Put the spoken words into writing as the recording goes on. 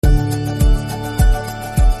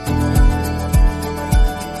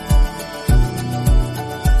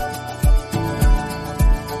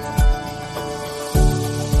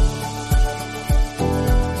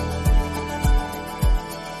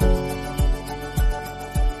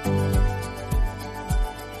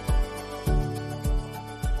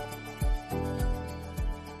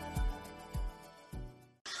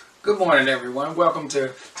Good morning, everyone. Welcome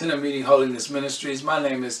to Tenant Meeting Holiness Ministries. My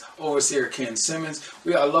name is Overseer Ken Simmons.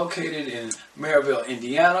 We are located in Maryville,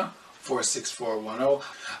 Indiana, 46410.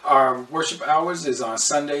 Our worship hours is on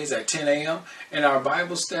Sundays at 10 a.m. and our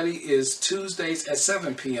Bible study is Tuesdays at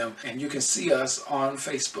 7 p.m. and you can see us on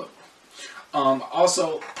Facebook.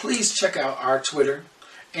 Also, please check out our Twitter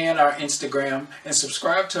and our Instagram and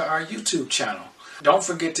subscribe to our YouTube channel. Don't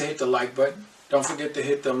forget to hit the like button. Don't forget to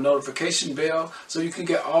hit the notification bell so you can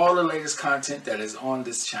get all the latest content that is on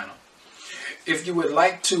this channel. If you would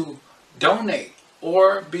like to donate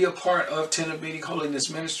or be a part of Tenant Meeting Holiness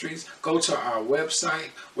Ministries, go to our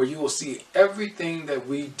website where you will see everything that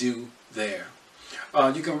we do there.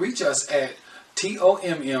 You can reach us at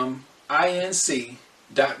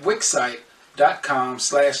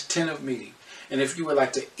tomminc.wixsite.com/tenantmeeting. And if you would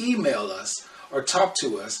like to email us or talk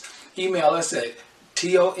to us, email us at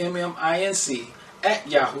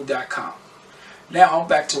tomminc@yahoo.com. Now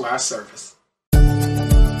back to our service.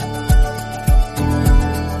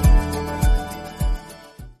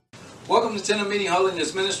 Welcome to Tenant Meeting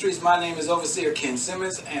Holiness Ministries. My name is Overseer Ken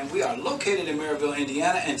Simmons, and we are located in Maryville,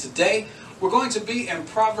 Indiana. And today we're going to be in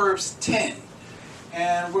Proverbs 10,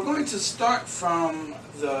 and we're going to start from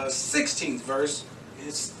the 16th verse.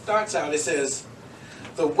 It starts out. It says,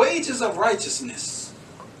 "The wages of righteousness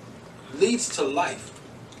leads to life.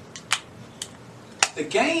 The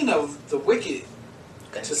gain of the wicked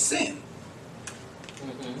to sin."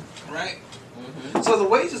 Right? So the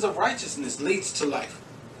wages of righteousness leads to life.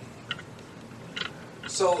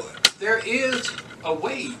 So there is a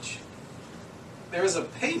wage. There is a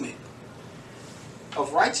payment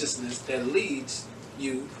of righteousness that leads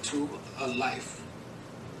you to a long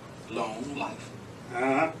life.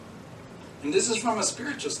 And this is from a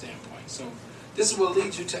spiritual standpoint. So this will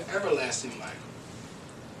lead you to everlasting life.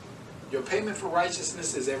 Your payment for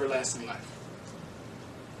righteousness is everlasting life.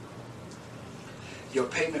 Your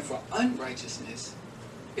payment for unrighteousness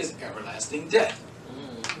is everlasting death.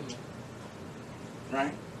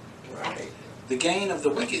 Right? Right. The gain of the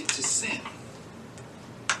wicked to sin.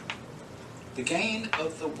 The gain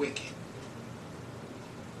of the wicked.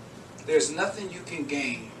 There's nothing you can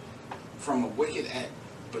gain from a wicked act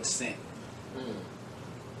but sin.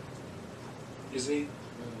 You see?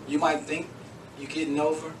 You might think you're getting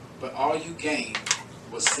over, but all you gained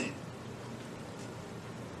was sin.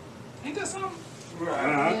 Ain't that something?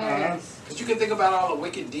 Yes. Because you can think about all the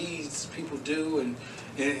wicked deeds people do and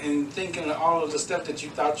thinking of all of the stuff that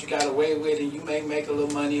you thought you got away with, and you may make a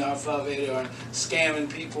little money off of it, or scamming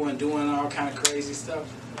people and doing all kind of crazy stuff.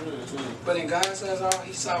 But in God's eyes, all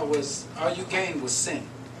he saw was, all you gained was sin.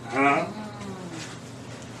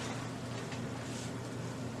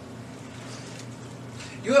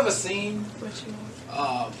 You ever seen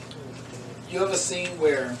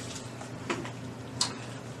where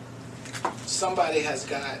somebody has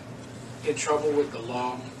got in trouble with the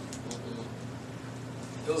law?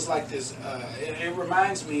 It was like this. It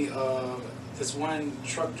reminds me of this one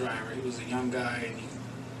truck driver. He was a young guy, and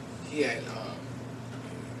he had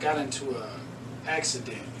got into an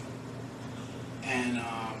accident, and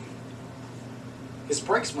his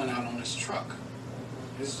brakes went out on his truck.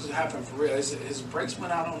 This happened for real. His brakes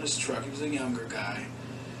went out on his truck. He was a younger guy,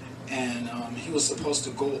 and he was supposed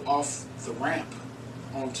to go off the ramp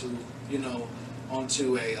onto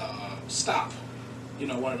a stop,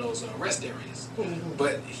 one of those rest areas.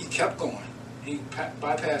 But he kept going. He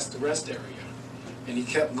bypassed the rest area, and he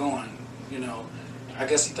kept going. I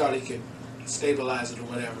guess he thought he could stabilize it or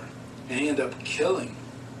whatever, and he ended up killing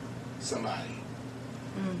somebody.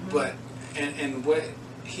 But and what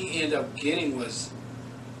he ended up getting was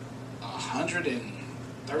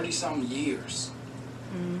 130-something years.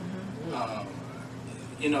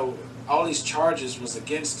 All these charges was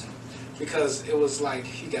against him, because it was like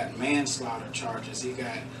he got manslaughter charges, he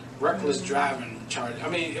got reckless driving charges. I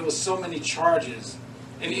mean, it was so many charges,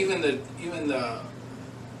 and even the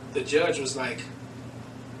judge was like,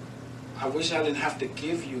 "I wish I didn't have to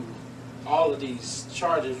give you all of these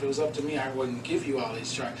charges. If it was up to me, I wouldn't give you all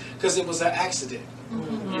these charges," because it was an accident.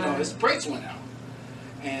 His brakes went out.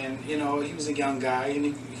 And, he was a young guy, and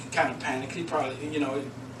he kind of panicked. He probably,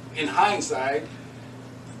 in hindsight,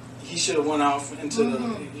 he should have went off into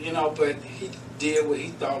but he did what he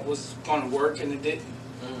thought was going to work, and it didn't.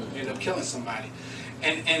 He ended up killing somebody.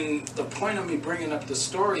 And the point of me bringing up the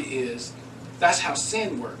story is, that's how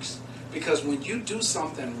sin works. Because when you do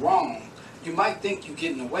something wrong, you might think you're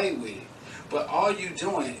getting away with it, but all you're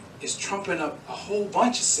doing is trumping up a whole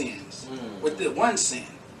bunch of sins with the one sin.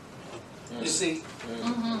 You see?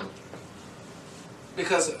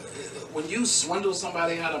 Because when you swindle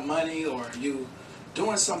somebody out of money, or you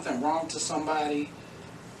doing something wrong to somebody,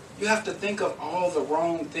 You have to think of all the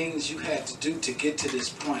wrong things you had to do to get to this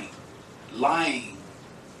point. Lying.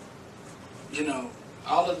 You know,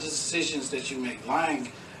 all of the decisions that you make.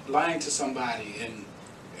 Lying to somebody and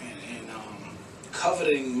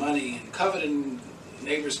coveting money and coveting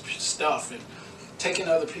neighbors' stuff and taking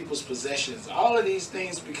other people's possessions. All of these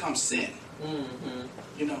things become sin. Mm-hmm.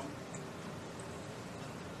 You know.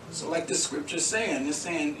 So like the scripture's saying, it's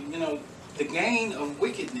saying, you know, the gain of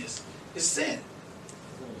wickedness is sin.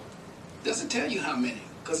 Doesn't tell you how many,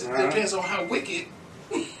 because it depends on how wicked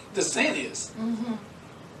the sin is. Mm-hmm.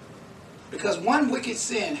 Because one wicked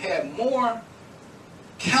sin had more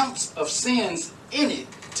counts of sins in it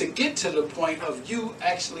to get to the point of you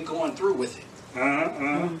actually going through with it.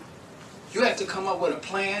 You have to come up with a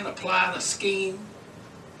plan, a plot, a scheme,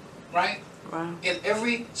 right? Wow. In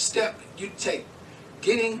every step you take,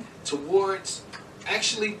 getting towards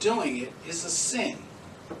actually doing it is a sin.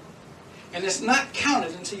 And it's not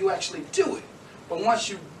counted until you actually do it. But once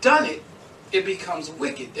you've done it, it becomes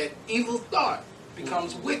wicked. That evil thought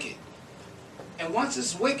becomes wicked. And once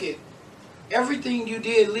it's wicked, everything you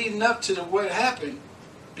did leading up to what happened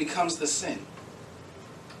becomes the sin.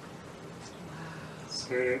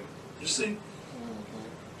 Say it. You see?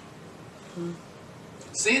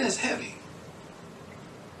 Sin is heavy.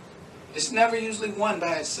 It's never usually one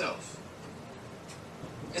by itself.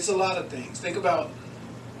 It's a lot of things. Think about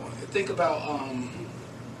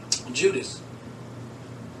Judas.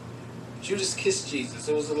 Judas kissed Jesus.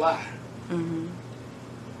 It was a lie. Mm-hmm.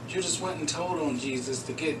 Judas went and told on Jesus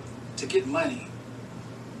to get money.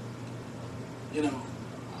 You know,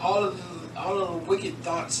 all of the wicked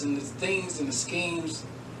thoughts and the things and the schemes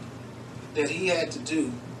that he had to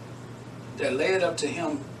do that led up to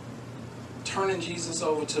him turning Jesus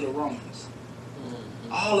over to the Romans.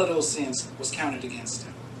 Mm-hmm. All of those sins was counted against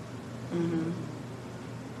him. Mm-hmm.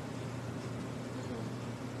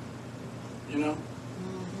 You know?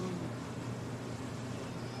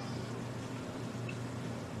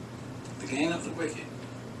 The gain of the wicked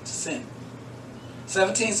is sin.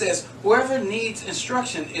 17 says, whoever needs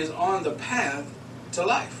instruction is on the path to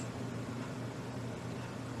life.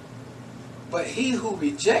 But he who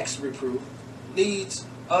rejects reproof leads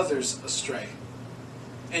others astray.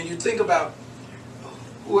 And you think about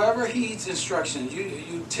whoever heeds instruction,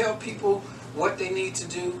 you tell people what they need to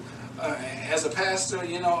do. As a pastor,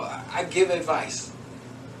 you know, I give advice.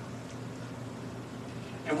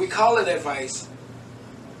 And we call it advice,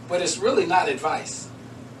 but it's really not advice.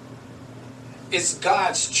 It's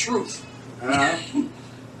God's truth. I'm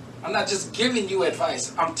not just giving you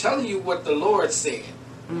advice. I'm telling you what the Lord said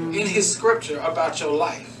in His scripture about your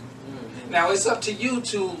life. Now, it's up to you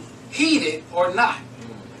to heed it or not.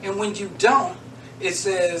 And when you don't, it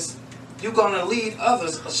says you're going to lead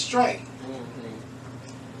others astray.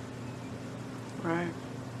 Right.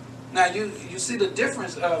 Now, you see the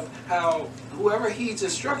difference of how whoever heeds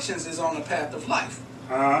instructions is on the path of life.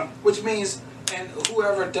 Which means, and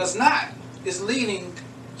whoever does not is leading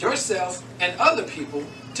yourself and other people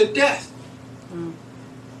to death.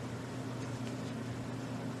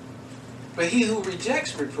 But he who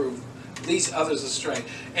rejects reproof leads others astray.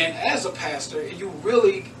 And as a pastor, you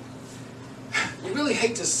really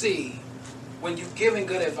hate to see when you're giving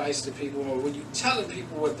good advice to people, or when you're telling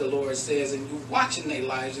people what the Lord says, and you're watching their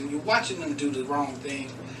lives, and you're watching them do the wrong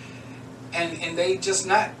thing, and they just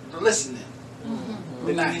not listening.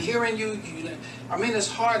 They're not hearing you. I mean, it's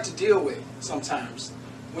hard to deal with sometimes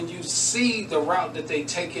when you see the route that they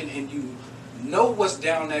taken and you know what's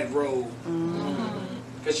down that road.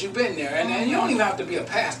 Because you've been there. And you don't even have to be a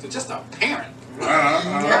pastor, just a parent.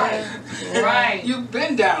 Right. You've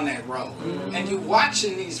been down that road. And you're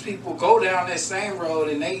watching these people go down that same road,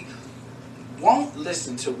 and they won't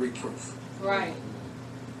listen to reproof. Right.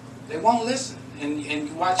 They won't listen. And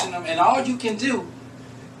you're watching them, and all you can do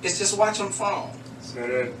is just watch them fall. Say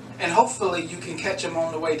it. And hopefully you can catch them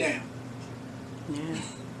on the way down. Yeah.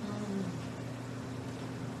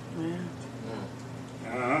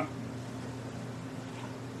 Yeah.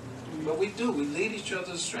 But we do. We lead each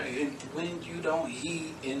other astray. And when you don't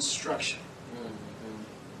heed instruction.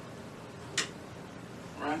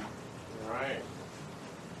 Right? Right.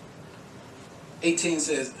 18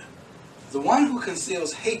 says, the one who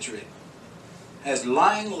conceals hatred has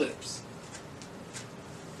lying lips.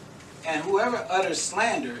 And whoever utters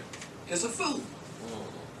slander is a fool.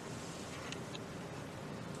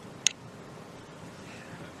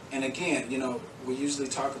 And again, you know, we usually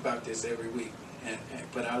talk about this every week.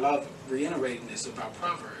 But I love reiterating this about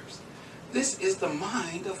Proverbs. This is the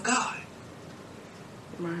mind of God.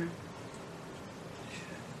 Right.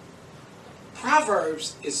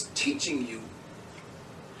 Proverbs is teaching you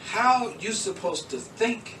how you're supposed to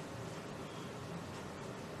think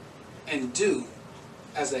and do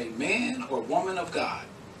as a man or woman of God.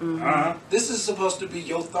 Uh-huh. This is supposed to be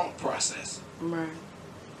your thought process. Right.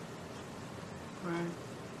 Right.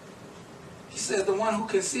 He says the one who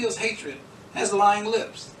conceals hatred has lying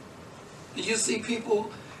lips. And you see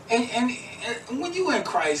people, and when you in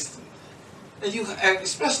Christ, and you,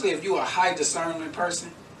 especially if you're a high discernment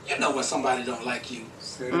person, you know when somebody don't like you.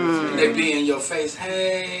 Say it, And say they it. be in your face,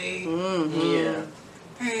 hey, Yeah.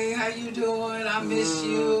 hey, how you doing? I miss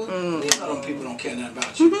you. You know them people don't care nothing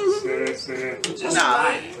about you. Say it, say it. Just Nah.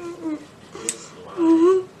 lying. It's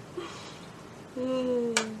lying.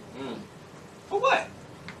 For what?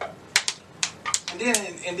 And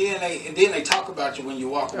then they talk about you when you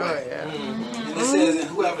walk Oh, away. yeah. And it says, and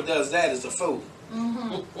whoever does that is a fool.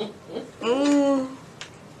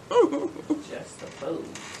 Just a fool.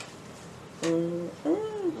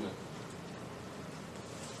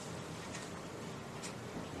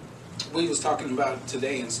 We was talking about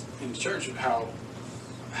today in church how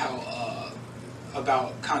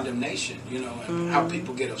about condemnation, you know, and how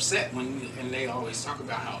people get upset and they always talk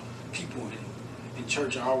about how people in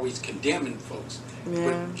church are always condemning folks.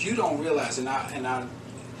 Yeah. But you don't realize, and I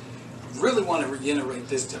really want to reiterate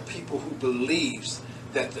this to people who believes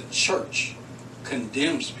that the church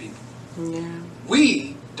condemns people. Yeah.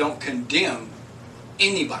 We don't condemn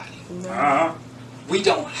anybody. No. Uh-huh. We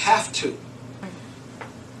don't have to.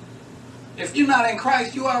 If you're not in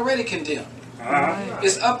Christ, you're already condemned. Uh-huh.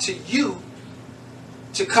 It's up to you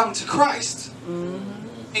to come to Christ and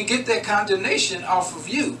get that condemnation off of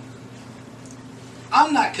you.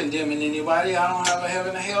 I'm not condemning anybody. I don't have a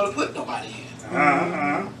heaven or hell to put nobody in.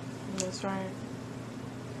 Uh-huh. That's right.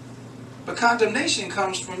 But condemnation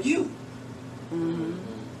comes from you.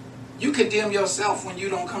 You condemn yourself when you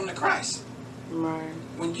don't come to Christ. Right.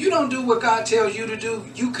 When you don't do what God tells you to do,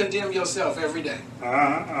 you condemn yourself every day.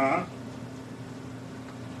 Uh-huh.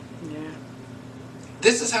 Yeah.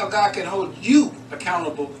 This is how God can hold you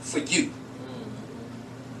accountable for you.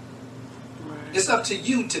 Right. It's up to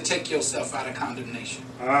you to take yourself out of condemnation.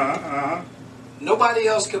 Uh-huh. Nobody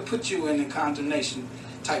else can put you in a condemnation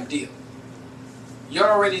type deal. You're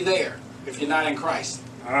already there if you're not in Christ.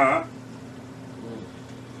 Uh-huh.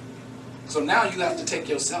 So now you have to take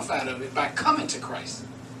yourself out of it by coming to Christ.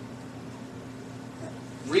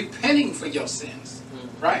 Repenting for your sins.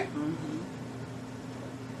 Right?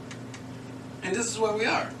 And this is where we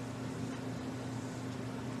are.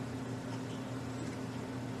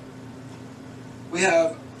 We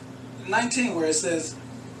have 19 where it says,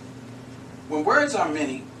 when words are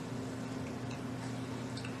many,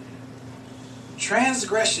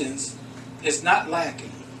 transgressions is not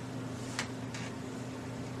lacking.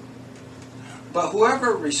 But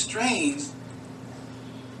whoever restrains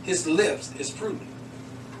his lips is prudent.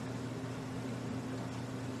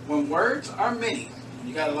 When words are many,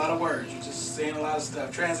 you got a lot of words, you're just saying a lot of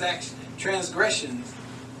stuff. Transgressions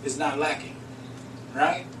is not lacking.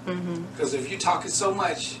 Right? Because if you're talking so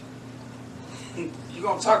much, you're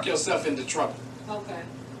going to talk yourself into trouble. Okay.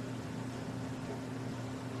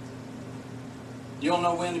 You don't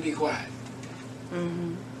know when to be quiet.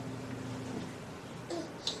 Me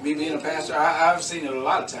being a pastor, I've seen it a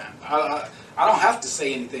lot of times. I don't have to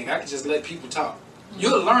say anything. I can just let people talk.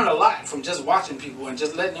 You'll learn a lot from just watching people and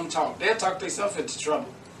just letting them talk. They'll talk themselves into trouble.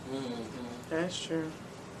 That's true.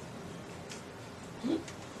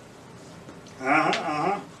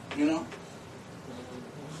 Uh-huh. You know?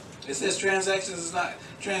 It says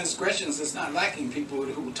transgressions is not lacking people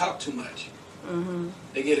who talk too much.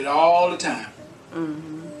 They get it all the time.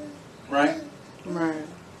 Right? Right.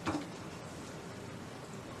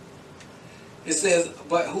 It says,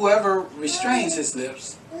 but whoever restrains his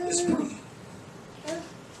lips is prudent.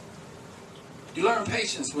 You learn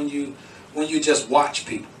patience when you just watch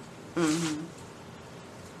people. You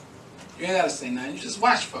ain't gotta say nothing. You just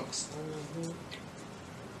watch folks.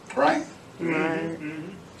 Right? Right.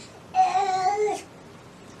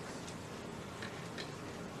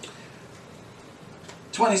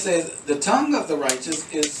 20 says, the tongue of the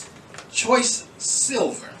righteous is choice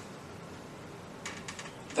silver.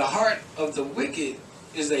 The heart of the wicked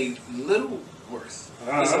is a little worth.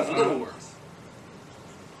 Is of little worth.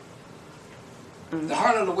 The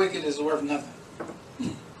heart of the wicked is worth nothing.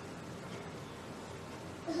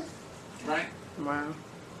 Right? Wow.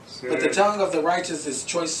 Say But the it. tongue of the righteous is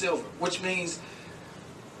choice silver, which means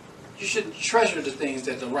you should treasure the things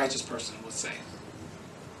that the righteous person would say.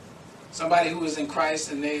 Somebody who is in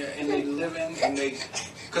Christ and they living and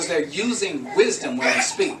because they're using wisdom when they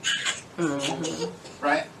speak.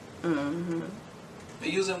 Right? They're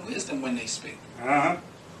using wisdom when they speak. Uh-huh.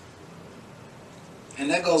 And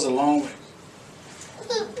that goes a long way.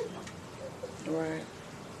 Right.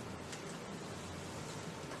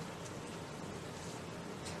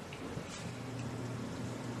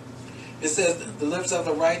 It says the lips of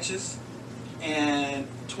the righteous, and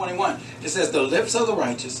 21. It says the lips of the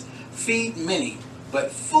righteous feed many,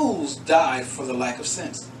 but fools die for the lack of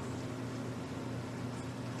sense.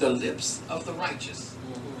 The lips of the righteous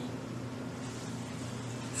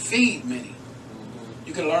feed many.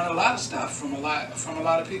 You can learn a lot of stuff from a lot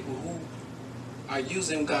of people who are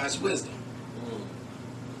using God's wisdom.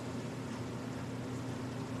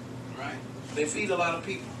 Right? They feed a lot of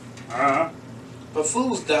people. But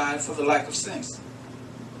fools die for the lack of sense.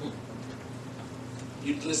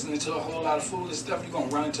 You listening to a whole lot of foolish stuff, you're gonna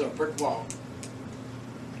run into a brick wall.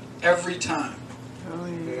 Every time. Oh,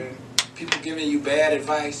 yeah. People giving you bad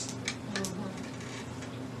advice.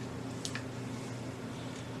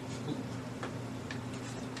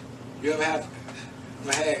 You ever had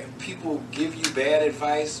people give you bad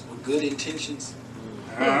advice with good intentions?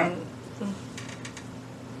 Mm-hmm.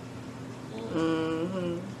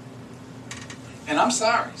 And I'm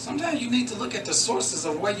sorry, sometimes you need to look at the sources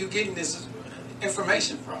of where you're getting this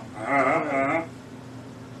information from.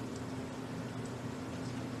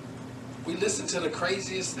 We listen to the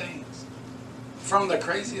craziest things from the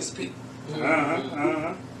craziest people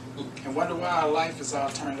and wonder why our life is all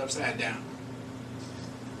turned upside down.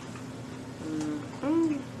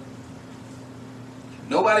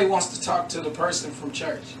 Nobody wants to talk to the person from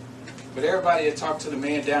church, but everybody will talk to the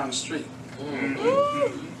man down the street.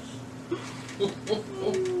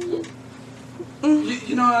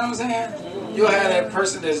 You know what I'm saying? You'll have that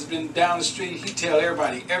person that's been down the street, he tell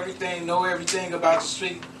everybody everything, know everything about the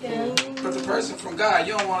street. But the person from God,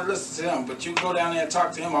 you don't want to listen to him, but you go down there and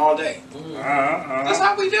talk to him all day. That's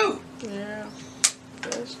how we do. Yeah,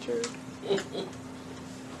 that's true.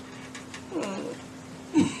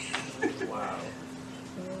 Wow.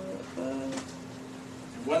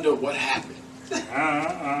 Wonder what happened.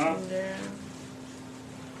 Yeah.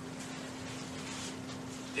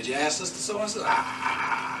 Did you ask Sister so-and-so? I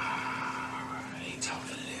ain't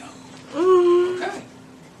talking to them. Okay.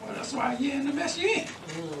 Well, that's why you're in the mess you're in.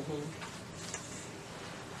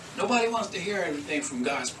 Nobody wants to hear everything from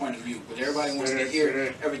God's point of view, but everybody wants to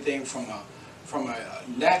hear everything from a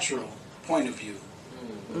natural point of view.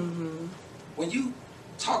 When you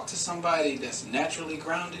talk to somebody that's naturally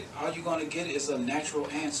grounded, all you're going to get is a natural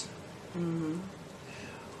answer.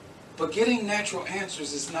 But getting natural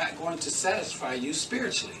answers is not going to satisfy you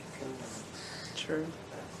spiritually. True.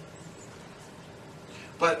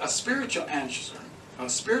 But a spiritual answer will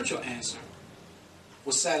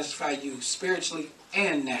satisfy you spiritually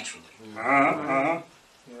and naturally. Right.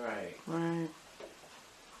 Right.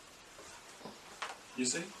 You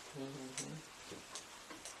see?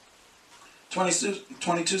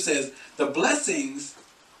 22 says, the blessings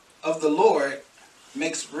of the Lord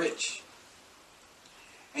makes rich,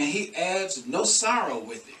 and he adds no sorrow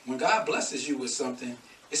with it. When God blesses you with something,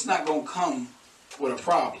 it's not going to come with a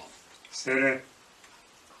problem.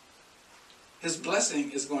 His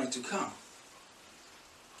blessing is going to come.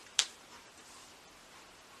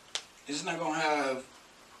 It's not going to have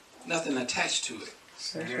nothing attached to it.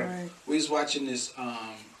 That's right. We was watching this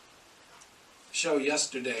show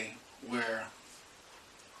yesterday where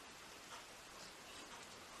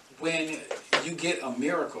when you get a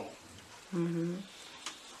miracle,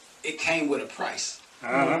 it came with a price.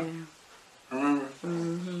 Remember?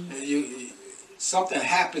 Something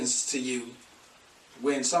happens to you.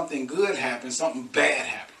 When something good happens, something bad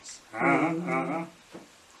happens.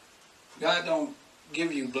 God don't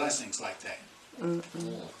give you blessings like that.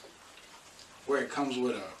 Where it comes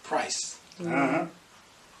with a price.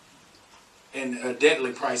 And a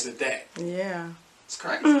deadly price at that. Yeah. It's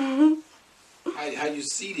crazy. How you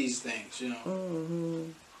see these things, you know.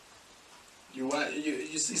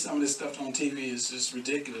 You see some of this stuff on TV, it's just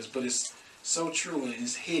ridiculous, but it's so true and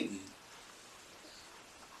it's hidden.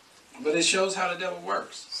 But it shows how the devil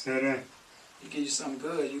works. He gives you something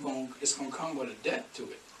good, it's gonna come with a debt to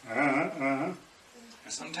it. And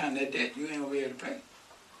sometimes that debt you ain't gonna be able to pay.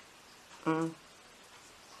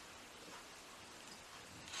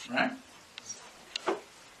 Right?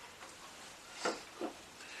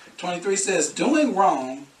 23 says, doing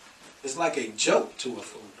wrong is like a joke to a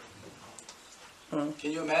fool.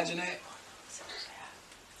 Can you imagine that?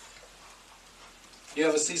 You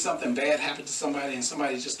ever see something bad happen to somebody and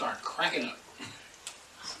somebody just start cracking up?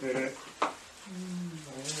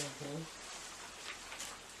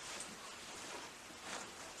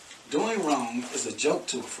 Doing wrong is a joke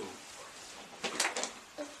to a fool.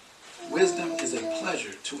 Wisdom is a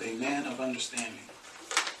pleasure to a man of understanding.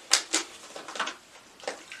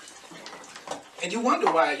 And you wonder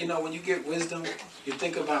why, when you get wisdom, you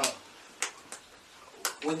think about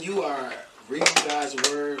when you are reading God's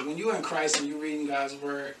word. When you're in Christ and you're reading God's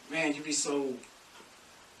word, man, you be so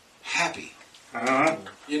happy. Uh-huh.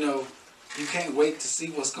 You know, you can't wait to see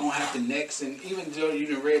what's going to happen next. And even though you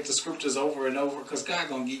done read the scriptures over and over, because God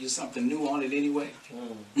going to give you something new on it anyway.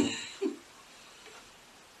 You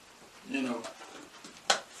know,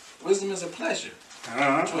 wisdom is a pleasure to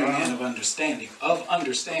a man of understanding.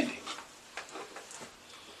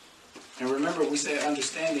 And remember, we said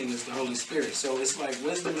understanding is the Holy Spirit. So it's like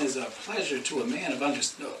wisdom is a pleasure to a man of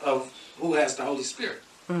who has the Holy Spirit.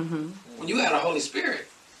 Mm-hmm. When you have the Holy Spirit,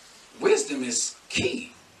 wisdom is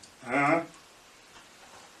key. Uh-huh.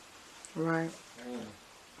 Right.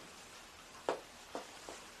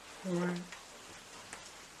 Right.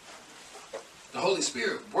 The Holy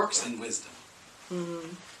Spirit works in wisdom.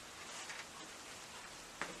 Mm-hmm.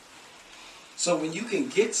 So when you can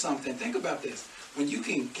get something, think about this. When you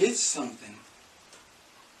can get something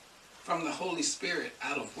from the Holy Spirit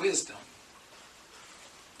out of wisdom,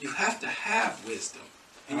 you have to have wisdom.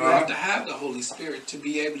 And you have to have the Holy Spirit to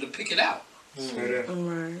be able to pick it out.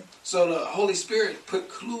 Right. So the Holy Spirit put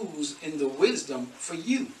clues in the wisdom for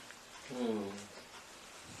you.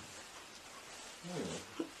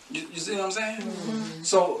 You see what I'm saying? Mm-hmm.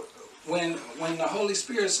 So when the Holy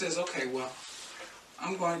Spirit says, okay, well,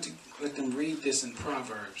 I'm going to let them read this in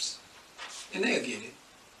Proverbs, and they'll get it.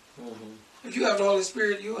 If you have the Holy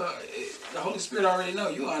Spirit, the Holy Spirit already know.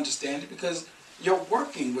 You'll understand it because you're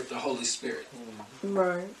working with the Holy Spirit.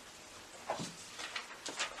 Right.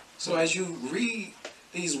 So as you read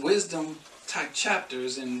these wisdom type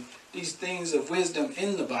chapters and these things of wisdom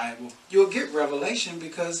in the Bible, you'll get revelation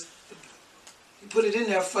because you put it in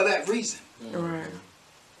there for that reason. Right.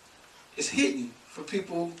 It's hidden for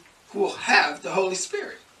people who will have the Holy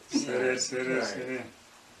Spirit. It is.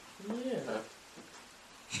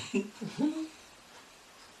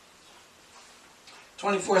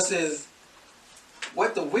 24 says,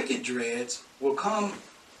 what the wicked dreads will come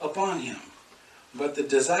upon him, but the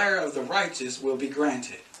desire of the righteous will be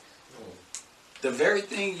granted. The very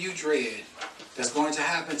thing you dread that's going to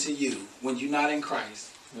happen to you when you're not in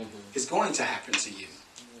Christ is going to happen to you.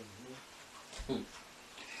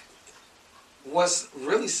 What's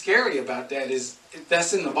really scary about that is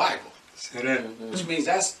that's in the Bible. Which means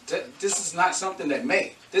this is not something that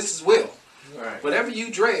may. This is will. Right. Whatever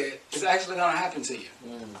you dread is actually going to happen to you.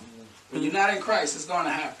 When you're not in Christ, it's going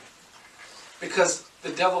to happen. Because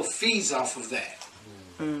the devil feeds off of that.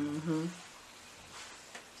 Mm-hmm.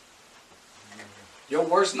 Your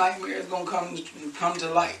worst nightmare is going to come to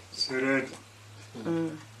light.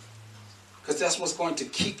 Because that's what's going to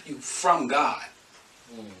keep you from God.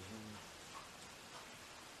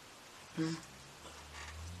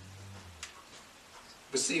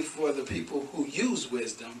 But see, for the people who use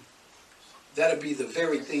wisdom, that'll be the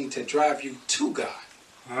very thing to drive you to God.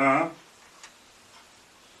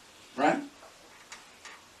 Right?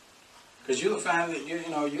 Because you'll find that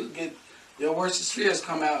you get your worst fears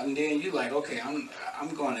come out, and then you're like, okay, I'm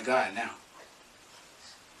going to God now.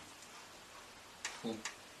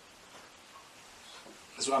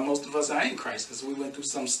 That's why most of us are in Christ, because we went through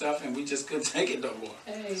some stuff and we just couldn't take it no more.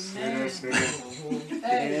 Amen.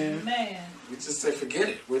 Amen. We just say, forget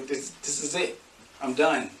it. This is it. I'm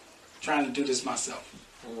done trying to do this myself.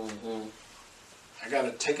 I got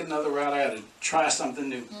to take another route. I got to try something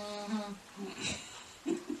new.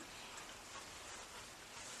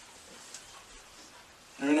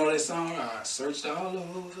 You know that song? I searched all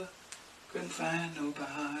over, couldn't find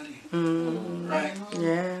nobody. Right?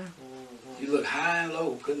 Yeah. You look high and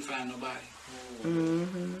low, couldn't find nobody.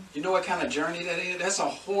 You know what kind of journey that is? That's a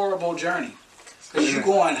horrible journey. Because you're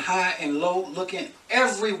going high and low, looking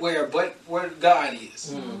everywhere but where God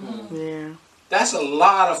is. Yeah. That's a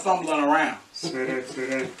lot of fumbling around.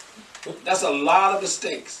 That's a lot of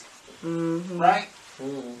mistakes. Right?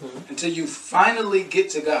 Until you finally get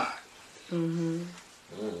to God. And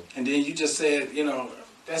then you just said,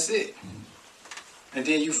 that's it. And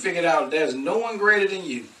then you figured out there's no one greater than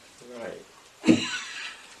you. Right.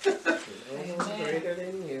 Greater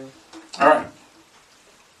than you. All right.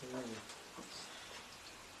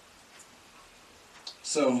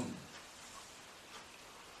 So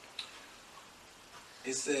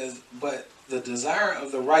it says, but the desire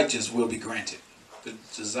of the righteous will be granted. The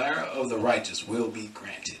desire of the righteous will be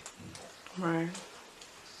granted. Right.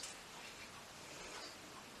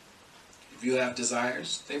 If you have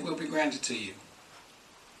desires, they will be granted to you.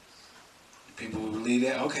 People will believe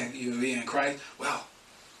that, okay, you'll be in Christ. Well,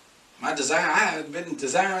 my desire, I have been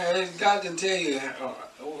desiring, God didn't tell you,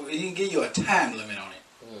 He didn't give you a time limit on it.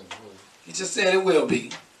 He just said it will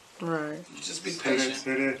be. Right. You just be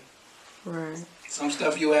patient. Right. Some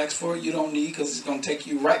stuff you ask for you don't need because it's going to take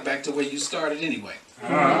you right back to where you started anyway.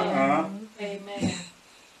 Amen.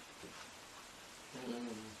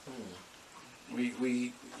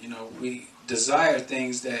 We desire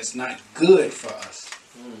things that's not good for us.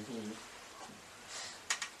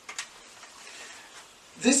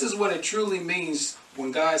 This is what it truly means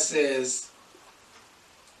when God says,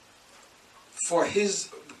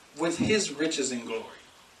 with his riches and glory.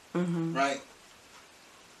 Right?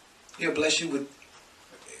 He'll bless you with,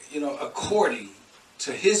 according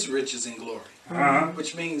to his riches and glory.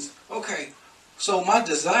 Which means, okay, so my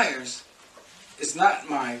desires is not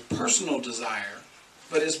my personal desire,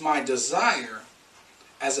 but it's my desire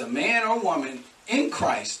as a man or woman in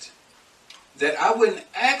Christ that I wouldn't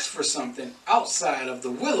ask for something outside of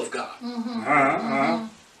the will of God.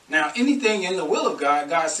 Now, anything in the will of God,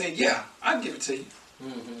 God said, yeah, I'll give it to you.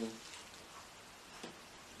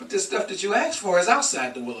 But this stuff that you ask for is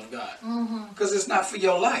outside the will of God. Because it's not for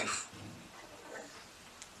your life.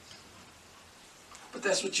 But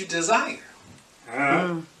that's what you desire.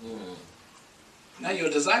 Now your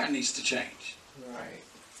desire needs to change. Right.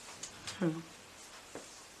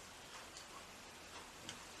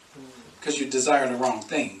 Because you desire the wrong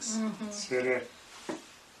things.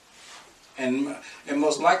 And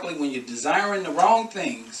most likely when you're desiring the wrong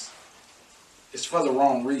things, it's for the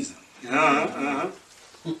wrong reason.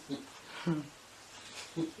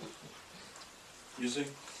 You see?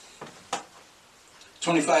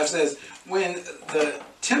 25 says, when the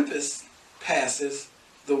tempest passes,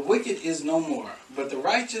 the wicked is no more, but the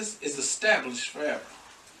righteous is established forever.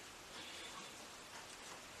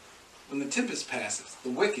 When the tempest passes,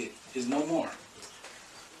 the wicked is no more.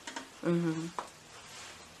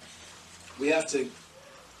 We have to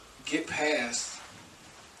get past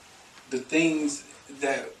the things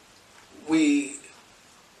that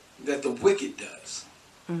the wicked does.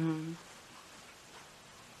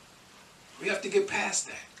 We have to get past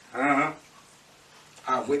that.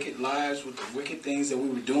 Our wicked lives with the wicked things that we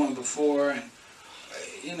were doing before,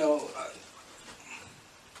 and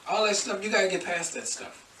all that stuff. You gotta get past that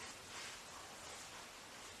stuff.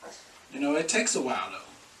 It takes a while though.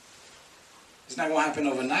 It's not gonna happen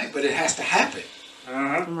overnight, but it has to happen.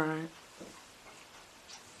 Right.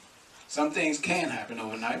 Some things can happen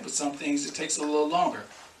overnight, but some things it takes a little longer.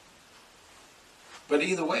 But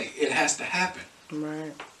either way, it has to happen.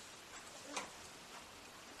 Right.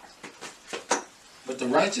 But the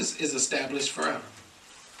righteous is established forever.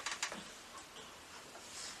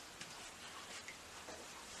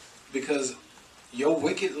 Because your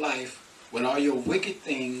wicked life, with all your wicked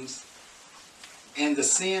things, and the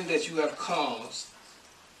sin that you have caused,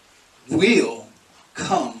 will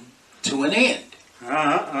come to an end.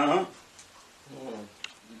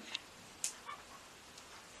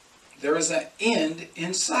 There is an end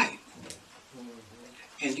in sight.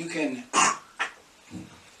 And you can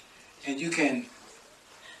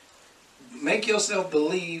make yourself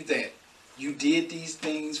believe that you did these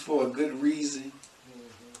things for a good reason,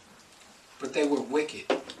 but they were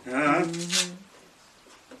wicked.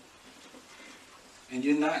 And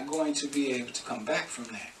you're not going to be able to come back from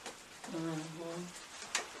that.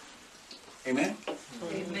 Amen?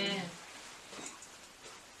 Amen.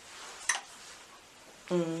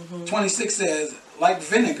 26 says, like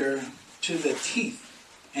vinegar to the teeth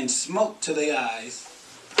and smoke to the eyes,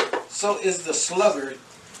 so is the sluggard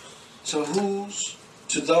to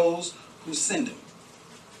those who send him.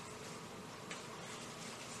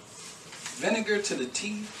 Vinegar to the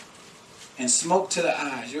teeth and smoke to the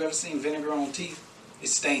eyes. You ever seen vinegar on teeth? It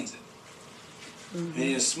stains it. And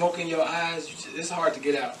you're smoking your eyes, it's hard to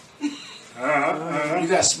get out. You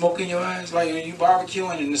got smoke in your eyes, like when you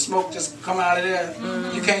barbecuing and the smoke just come out of there,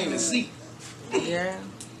 you can't even see. Yeah.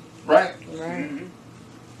 Right? Right.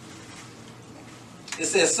 It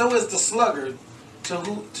says, so is the sluggard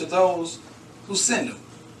to those who send him.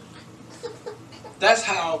 That's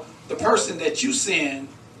how the person that you send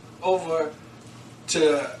over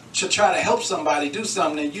to try to help somebody do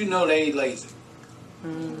something, and you know they ain't lazy.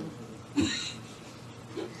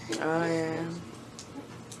 Oh yeah.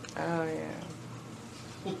 Oh yeah.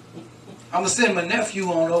 I'm gonna send my nephew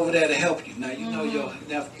on over there to help you. Now you know your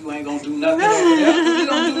nephew ain't gonna do nothing over there because he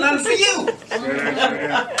don't do nothing for you.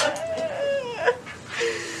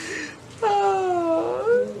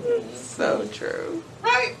 Oh, so true.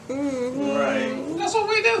 Right? Right. That's what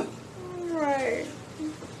we do. Right.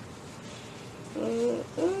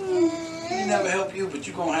 He never help you, but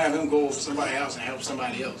you gonna have him go over somebody else and help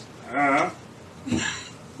somebody else.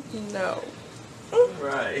 No.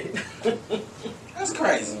 Right. That's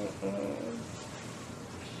crazy.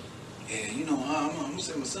 Yeah, I'm gonna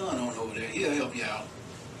send my son on over there. He'll help you out.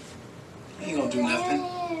 He ain't gonna do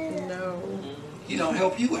nothing. No. He don't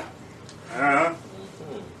help you out. Uh-huh.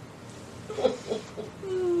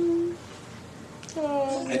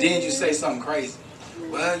 Oh. And then you say something crazy.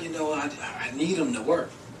 Well, you know, I need him to work.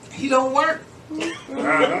 He don't work.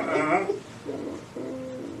 Uh-huh.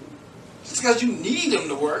 Just because you need him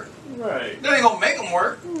to work, Right. that ain't gonna make him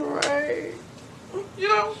work. Right. You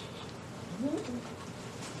know.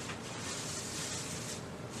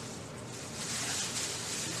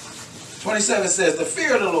 27 says, the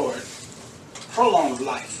fear of the Lord prolongs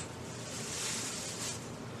life.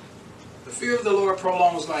 The fear of the Lord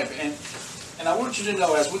prolongs life. And I want you to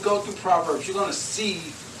know, as we go through Proverbs, you're going to see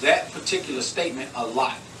that particular statement a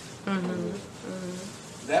lot.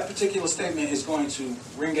 That particular statement is going to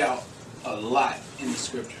ring out a lot in the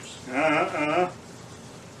scriptures. Uh-huh.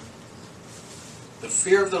 The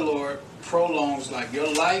fear of the Lord prolongs life.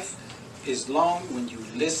 Your life is long when you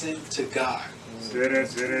listen to God. Say that,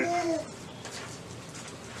 say that.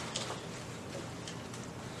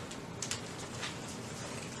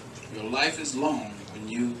 Your life is long when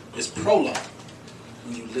it's prolonged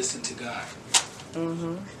when you listen to God.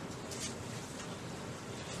 Mm-hmm.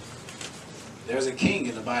 There's a king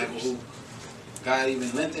in the Bible who God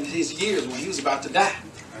even lengthened his years when he was about to die.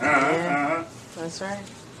 Uh-huh. That's right.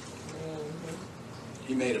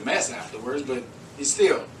 He made a mess afterwards, but he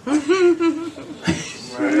still. Right,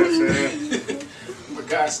 that's it. But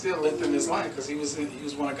God still lengthened his life because he was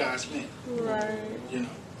one of God's men. Right. You know.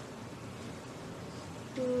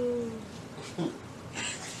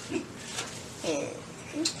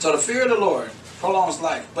 So the fear of the Lord prolongs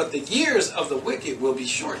life, but the years of the wicked will be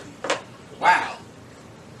shortened. Wow.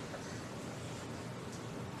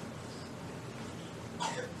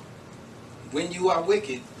 When you are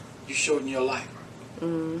wicked, you shorten your life.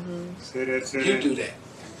 Mm-hmm. Say that, say You that. do that.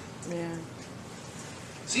 Yeah.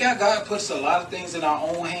 See how God puts a lot of things in our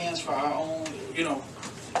own hands for our own,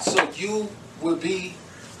 so you will be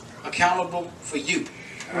accountable for you.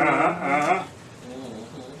 Uh-huh.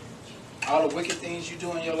 All the wicked things you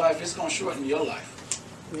do in your life, it's going to shorten your life.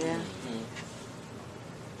 Yeah.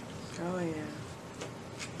 Oh, yeah.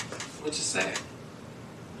 Which is sad.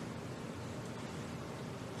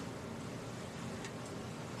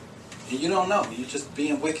 And you don't know. You're just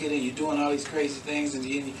being wicked and you're doing all these crazy things, and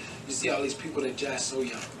you see all these people that die so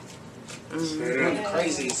young. Say Doing that. the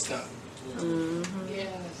craziest stuff. Mm-hmm.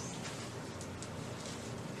 Yes.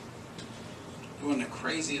 Doing the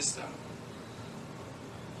craziest stuff.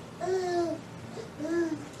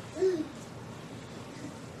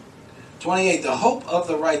 "28, the hope of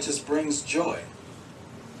the righteous brings joy,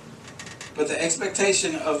 but the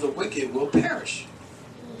expectation of the wicked will perish."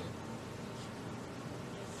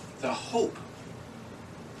 The hope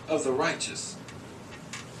of the righteous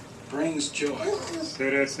brings joy.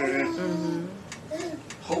 Say that, say that. Mm-hmm.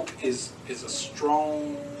 Hope is a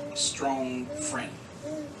strong, strong friend.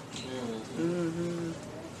 Mm-hmm.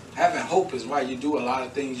 Having hope is why you do a lot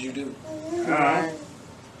of things you do, Uh-huh. Right.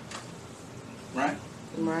 right?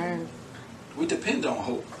 Right. We depend on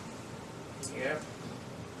hope. Yep.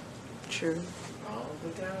 True. All the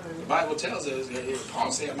The time. Bible tells us,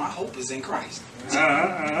 Paul said, my hope is in Christ.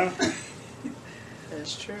 Uh-huh.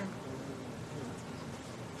 That's true.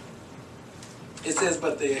 It says,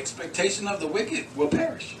 but the expectation of the wicked will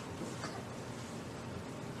perish.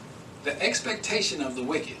 The expectation of the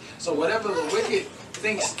wicked. So whatever the wicked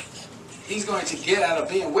thinks he's going to get out of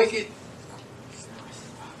being wicked,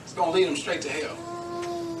 it's going to lead him straight to hell.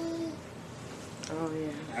 Oh, yeah.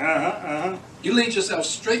 Uh-huh. You lead yourself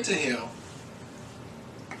straight to hell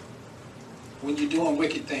when you're doing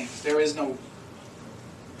wicked things. There is no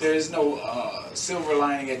silver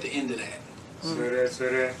lining at the end of that. Say that, say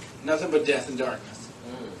that. Nothing but death and darkness.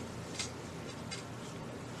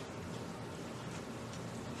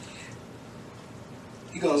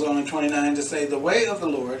 He goes on in 29 to say, the way of the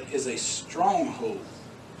Lord is a stronghold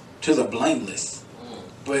to the blameless,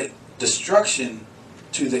 but destruction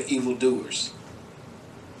to the evildoers.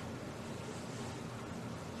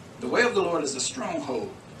 The way of the Lord is a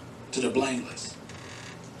stronghold to the blameless.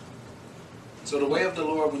 So the way of the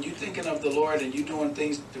Lord, when you're thinking of the Lord and you're doing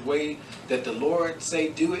things the way that the Lord say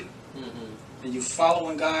do it, and you're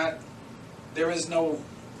following God, there is no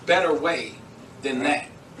better way than that.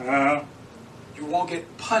 Uh-huh. You won't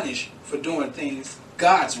get punished for doing things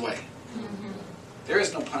God's way. There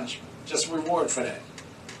is no punishment, just reward for that.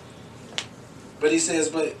 But he says,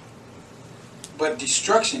 but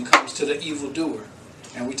destruction comes to the evildoer.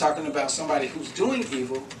 And we're talking about somebody who's doing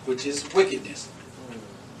evil, which is wickedness.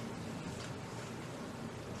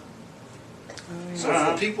 So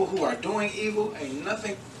for people who are doing evil, ain't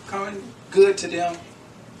nothing coming good to them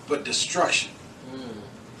but destruction.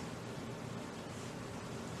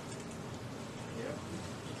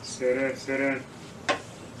 Say that, say that.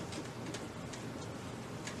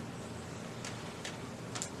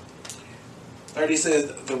 "30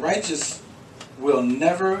 says, the righteous will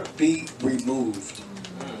never be removed."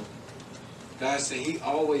 Mm. God said he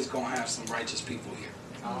always going to have some righteous people here.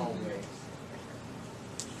 Always.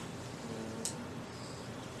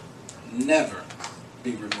 Never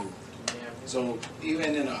be removed. Never. So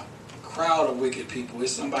even in a crowd of wicked people,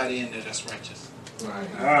 there's somebody in there that's righteous.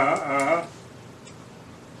 Right.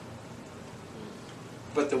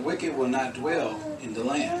 But the wicked will not dwell in the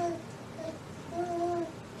land.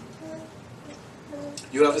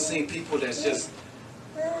 You ever seen people that's just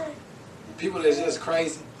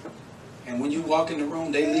crazy, and when you walk in the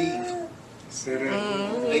room, they leave. Say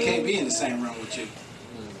that. They can't be in the same room with you.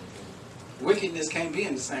 Wickedness can't be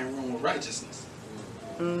in the same room with righteousness.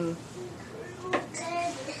 Mm.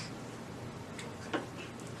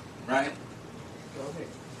 Right? Go ahead.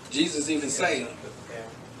 Jesus even say, Yeah.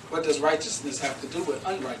 what does righteousness have to do with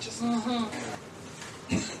unrighteousness?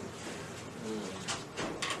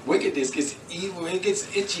 Wickedness gets evil, it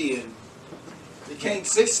gets itchy, and it can't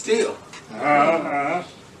sit still. You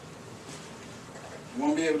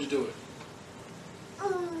won't be able to do it.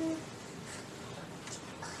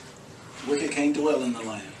 Wicked can't dwell in the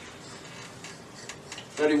land.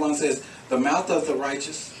 31 says, the mouth of the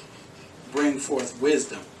righteous bring forth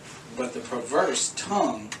wisdom, but the perverse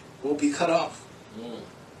tongue will be cut off.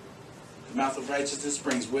 The mouth of righteousness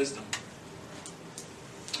brings wisdom.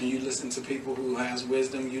 And you listen to people who has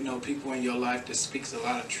wisdom, you know people in your life that speaks a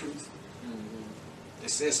lot of truth. They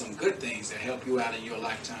say some good things that help you out in your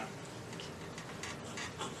lifetime.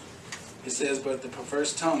 It says, but the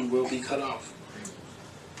perverse tongue will be cut off.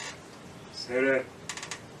 Say that.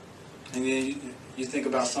 And then you think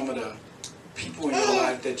about some of the people in your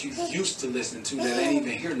life that you used to listen to that ain't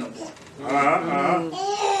even here no more.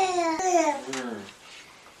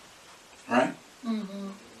 Right?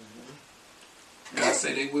 God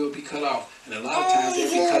say they will be cut off. And a lot of times they'll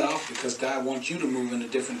be cut off because God wants you to move in a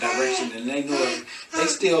different direction. And they know if they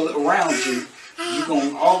still around you, you're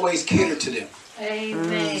going to always cater to them.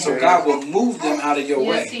 Amen. So God will move them out of your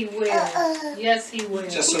Yes, way. he will. Yes, he will.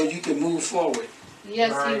 Just so you can move forward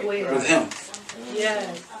Yes, he will. with Him.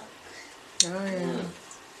 Yes.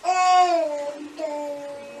 Oh,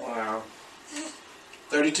 yeah. Wow.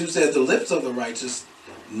 32 says, the lips of the righteous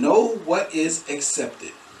know what is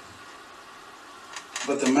accepted,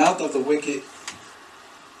 but the mouth of the wicked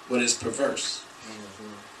what is perverse.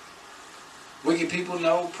 Wicked people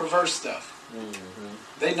know perverse stuff.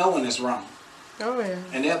 They know when it's wrong. Oh, yeah.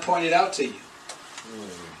 And they'll point it out to you.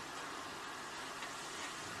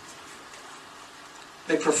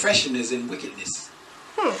 Their profession is in wickedness.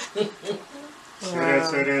 Say that,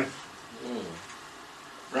 say that.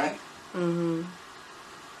 Right? Mm-hmm.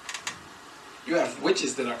 You have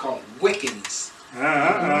witches that are called Wiccans.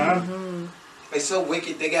 Mm-hmm. They're so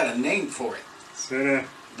wicked, they got a name for it. Say that.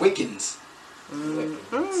 Wiccans.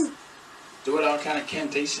 Mm-hmm. Doing all kind of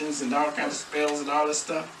cantations and all kinds of spells and all this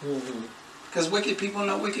stuff. Because wicked people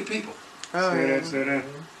know wicked people. Oh, Say yeah. that, say that.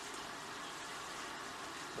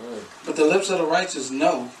 But the lips of the righteous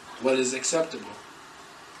know what is acceptable.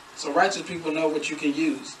 So righteous people know what you can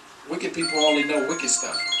use. Wicked people only know wicked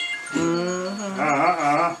stuff. Mm-hmm.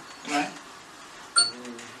 Right?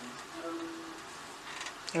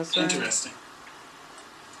 That's right. Interesting.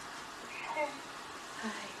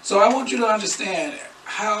 So I want you to understand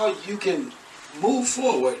how you can move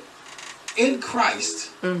forward in Christ,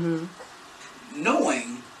 Mm-hmm.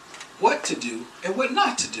 knowing what to do and what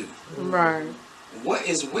not to do. Right. What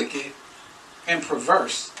is wicked and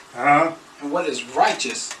perverse, Uh-huh. and what is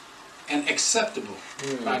righteous and acceptable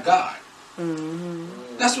by God.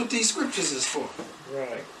 Mm-hmm. That's what these scriptures is for.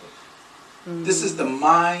 Right. This is the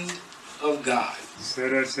mind of God. Say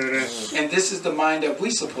that, say that. And this is the mind that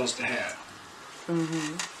we're supposed to have.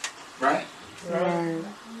 Mm-hmm. Right? Right.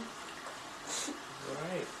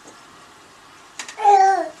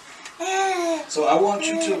 Right. So I want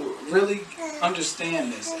you to really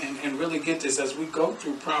understand this and really get this as we go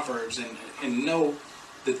through Proverbs and know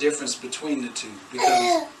the difference between the two.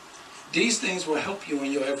 Because these things will help you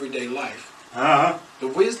in your everyday life. Uh-huh. The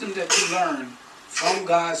wisdom that you learn from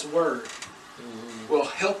God's Word will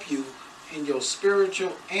help you in your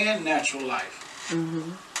spiritual and natural life.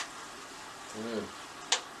 Mm-hmm.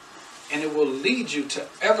 And it will lead you to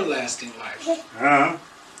everlasting life, Uh-huh.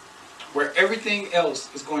 where everything else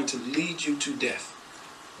is going to lead you to death.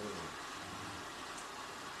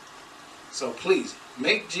 So please,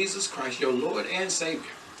 make Jesus Christ your Lord and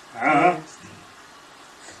Savior, Uh-huh.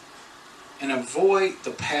 and avoid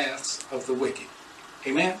the paths of the wicked.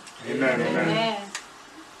 Amen? Amen, amen. Amen.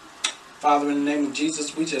 Father, in the name of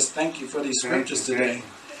Jesus, we just thank you for these Thank you, scriptures today.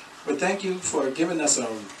 But thank you for giving us a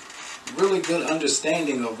really good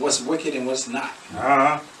understanding of what's wicked and what's not.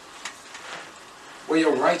 Uh-huh. Where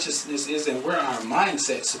your righteousness is and where our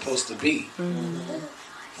mindset's supposed to be.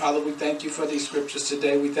 Father, we thank you for these scriptures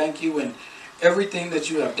today. We thank you and everything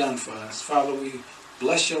that you have done for us. Father, we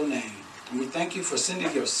bless your name. And we thank you for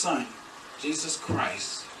sending your Son, Jesus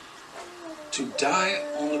Christ, to die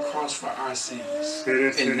on the cross for our sins.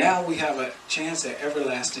 And now we have a chance at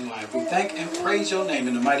everlasting life. We thank and praise your name.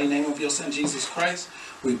 In the mighty name of your Son, Jesus Christ,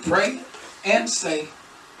 we pray and say,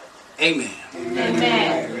 Amen.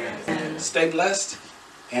 Amen. Stay blessed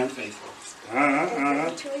and faithful.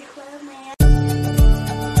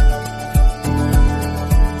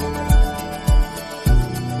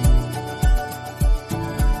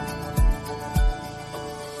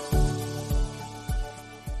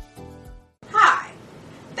 Hi,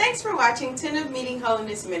 thanks for watching 10 of Meeting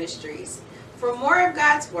Holiness Ministries. For more of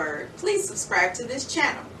God's Word, please subscribe to this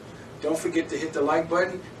channel. Don't forget to hit the like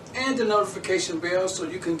button and the notification bell so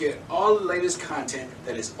you can get all the latest content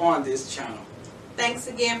that is on this channel. Thanks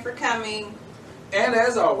again for coming. And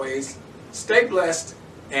as always, stay blessed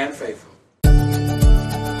and faithful.